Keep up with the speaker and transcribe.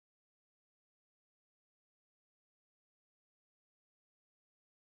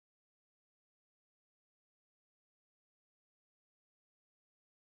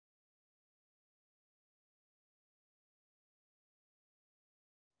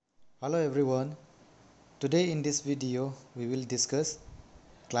Hello everyone. Today in this video we will discuss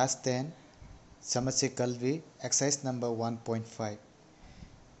class 10 Samacheer exercise number 1.5,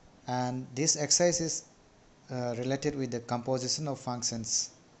 and this exercise is related with the composition of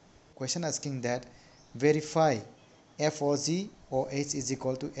functions. Question asking that verify f(o(g)(o)h) is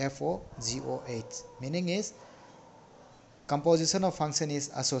equal to f(o)g)(o)h. Meaning is composition of function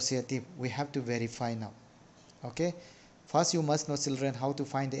is associative. We have to verify now. Okay, first you must know, children, how to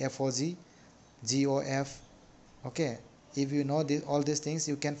find the f(o)g), g(o)f). Okay, if you know all these things,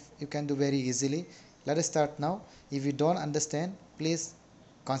 you can do very easily. Let us start now. If you don't understand, please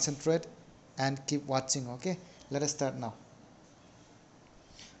concentrate and keep watching. Okay, let us start now.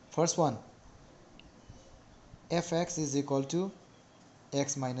 First one, fx is equal to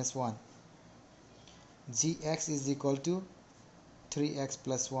x minus 1, gx is equal to 3x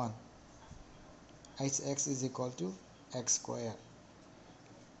plus 1, hx is equal to x square.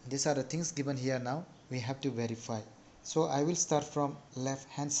 These are the things given here. Now we have to verify. So I will start from left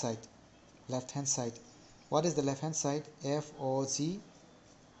hand side. What is the left hand side? f(o)g)(o)h).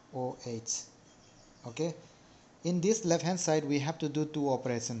 Okay, in this left hand side we have to do two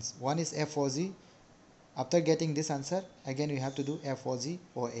operations. One is f(o)g). After getting this answer, again we have to do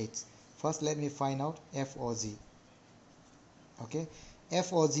f(o)g)(o)h. First let me find out f(o)g). Okay,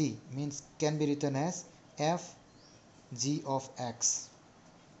 f(o)g) means can be written as f(g) of x.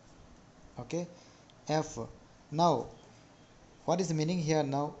 Okay, f. Now what is the meaning here?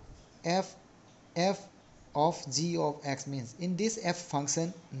 Now f of g of x means in this f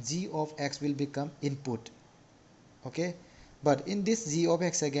function g of x will become input. Okay, but in this g of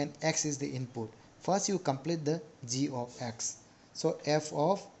x, again x is the input. First you complete the g of x. So f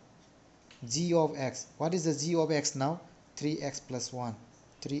of g of x. What is the g of x now? 3x plus 1.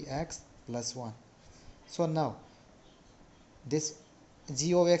 3x plus 1. So now this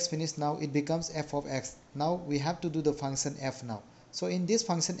g of x finished. Now it becomes f of x. Now we have to do the function f now. So in this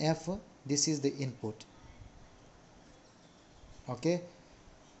function f, this is the input. Okay,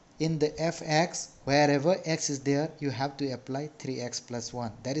 in the fx, wherever x is there, you have to apply 3x plus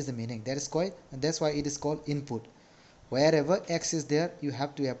 1. That is the meaning. That's why it is called input. Wherever x is there, you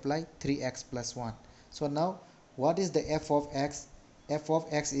have to apply 3x plus 1. So now what is the f of x? F of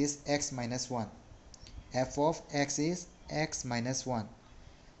x is x minus 1. F of x is x minus 1.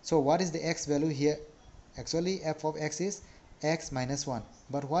 So what is the x value here? Actually f of x is x minus 1.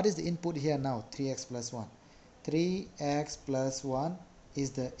 But what is the input here now? 3x plus 1. 3x plus 1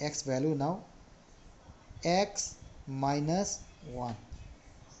 is the x value now. X minus 1.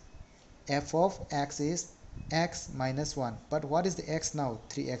 F of x is x minus 1. But what is the x now?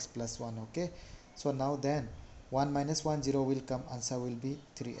 3x plus 1. Okay, so now then 1 minus 1, 0 will come. Answer will be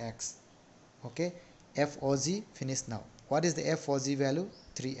 3x. Okay, f(o)g) finished. Now what is the f(o)g) value?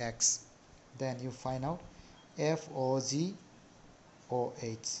 3x. Then you find out f(o)g)(o)h).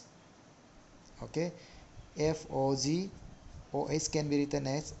 Okay, f(o)g)(o)h) can be written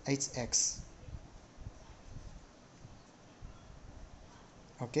as hx.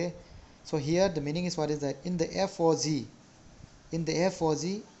 Okay, so here the meaning is, what is that? In the f(o)g),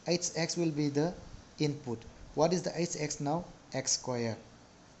 hx will be the input. What is the hx now? X square.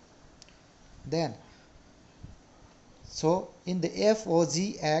 Then so in the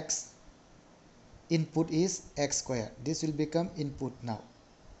f(o)g)x, input is x square. This will become input now.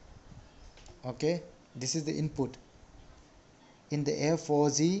 Okay, this is the input. In the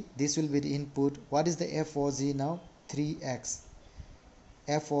f(o)g), this will be the input. What is the f(o)g) now? 3x.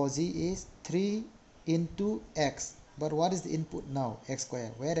 f(o)g) is 3 into x. But what is the input now? X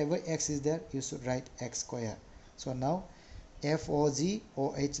square. Wherever x is there, you should write x square. So now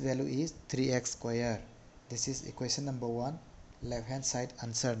f(o)g)(o)h) value is 3x square. This is equation number 1, left hand side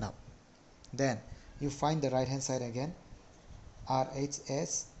answer now. Then you find the right hand side again.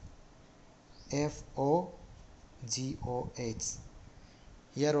 RHS f(o)g)(o)h.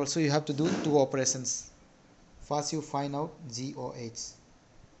 Here also you have to do two operations. First you find out g(o)h.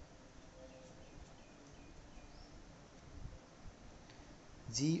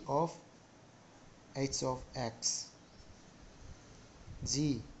 G of h of x.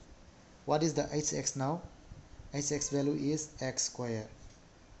 G. What is the hx now? Hx value is x square.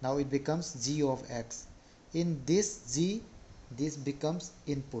 Now it becomes g of x. In this g, this becomes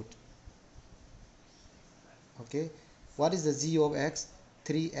input. Okay, what is the g of x?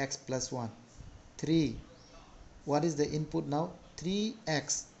 3x plus 1. 3. What is the input now?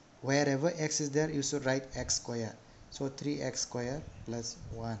 3x. Wherever x is there, you should write x square. So 3x square plus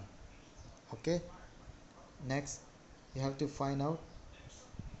 1. Okay, next you have to find out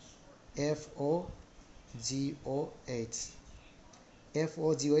f(o)g)(o)h.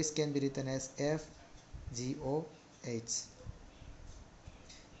 FOGOH can be written as FGOH.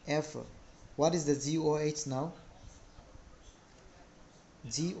 F. What is the GOH now?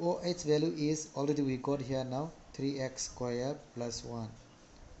 GOH value is already we got here now 3x square plus 1.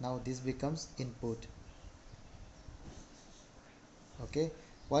 Now this becomes input. Okay.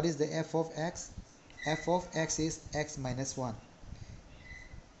 What is the f of x? F of x is x minus 1.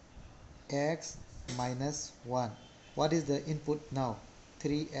 X minus 1. What is the input now?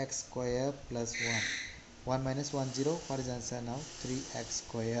 3x square plus 1. 1 minus 1 0. What is the answer now? 3x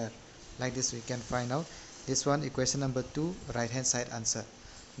square. Like this we can find out. This one equation number 2, right hand side answer.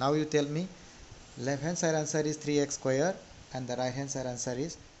 Now you tell me left hand side answer is 3x square and the right hand side answer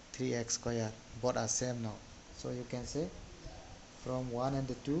is 3x square. Both are same now. So you can say from 1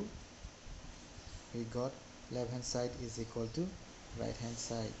 and 2 we got left hand side is equal to right hand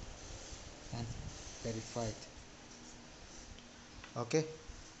side and verified. Okay,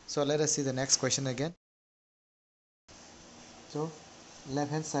 so let us see the next question again. So left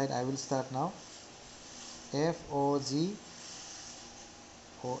hand side I will start now. FOGOH.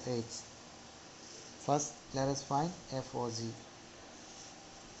 First let us find FOG.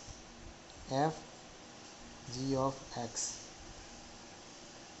 F G of x.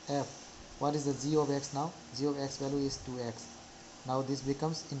 F. What is the g of x now? G of x value is 2x. Now this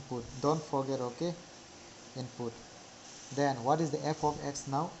becomes input. Don't forget, okay? Input. Then what is the f of x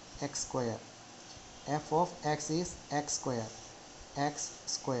now? X square. F of x is x square. X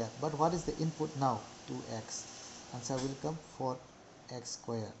square. But what is the input now? 2x. Answer will come 4x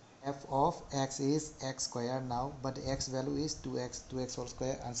square. F of x is x square now, but the x value is 2x. 2x whole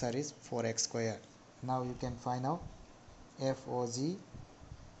square. Answer is 4x square. Now you can find out FOG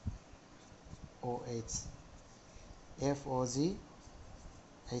OH. FOG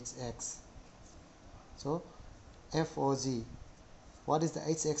HX. So FOG. What is the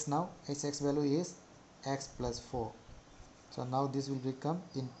HX now? HX value is x plus 4. So now this will become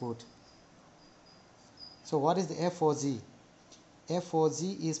input. So what is the FOG? FOG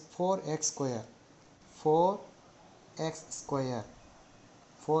is 4x square. 4x square.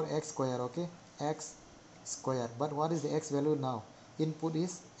 4x square, okay? X square. But what is the x value now? Input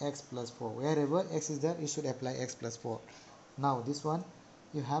is x plus 4. Wherever x is there, you should apply x plus 4. Now this one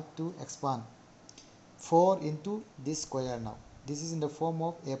you have to expand 4 into this square now. This is in the form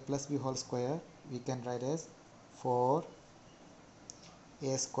of a plus b whole square. We can write as 4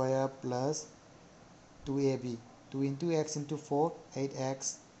 a square plus 2ab. 2 into x into 4,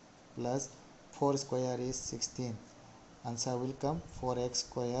 8x plus 4 square is 16. Answer will come 4x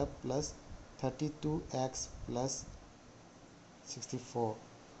square plus 32x plus 64.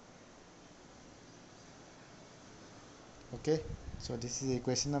 Okay, so this is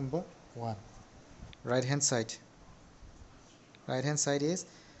equation number 1. Right hand side. Right hand side is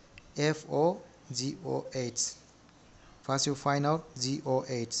FOGOH. First you find out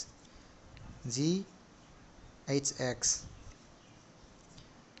GOH. GHX.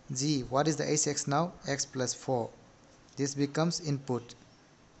 G. What is the HX now? X plus 4. This becomes input.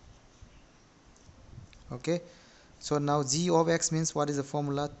 Okay. So now G of x means what is the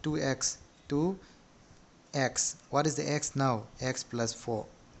formula? 2x. 2x. What is the x now? X plus 4.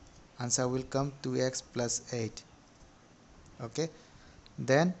 Answer will come 2x plus 8. Okay.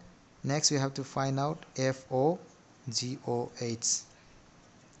 Then next we have to find out FOGOH.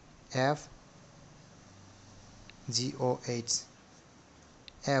 FGOH.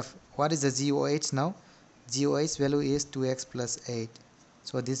 F. What is the GOH now? GOH value is 2x plus 8.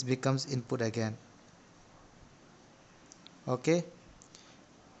 So this becomes input again. Okay.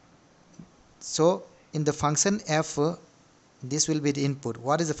 So in the function f, this will be the input.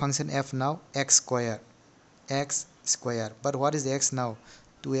 What is the function f now? X square. X square. But what is the x now?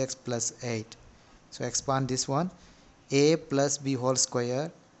 2x plus 8. So expand this one. A plus b whole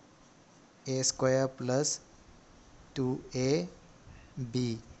square. A square plus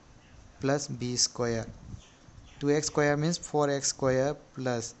 2ab plus b square. 2x square means 4x square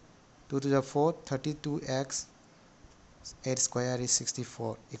plus 2 to the 4, 32x. 8 square is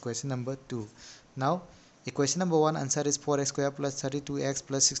 64. Equation number 2. Now equation number 1 answer is 4x square plus 32x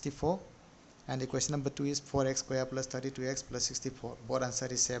plus 64, and equation number 2 is 4x square plus 32x plus 64. Both answer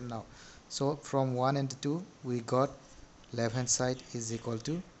is same now. So from 1 and 2 we got left hand side is equal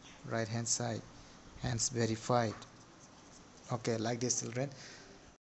to right hand side, hence verified. Okay, like this children.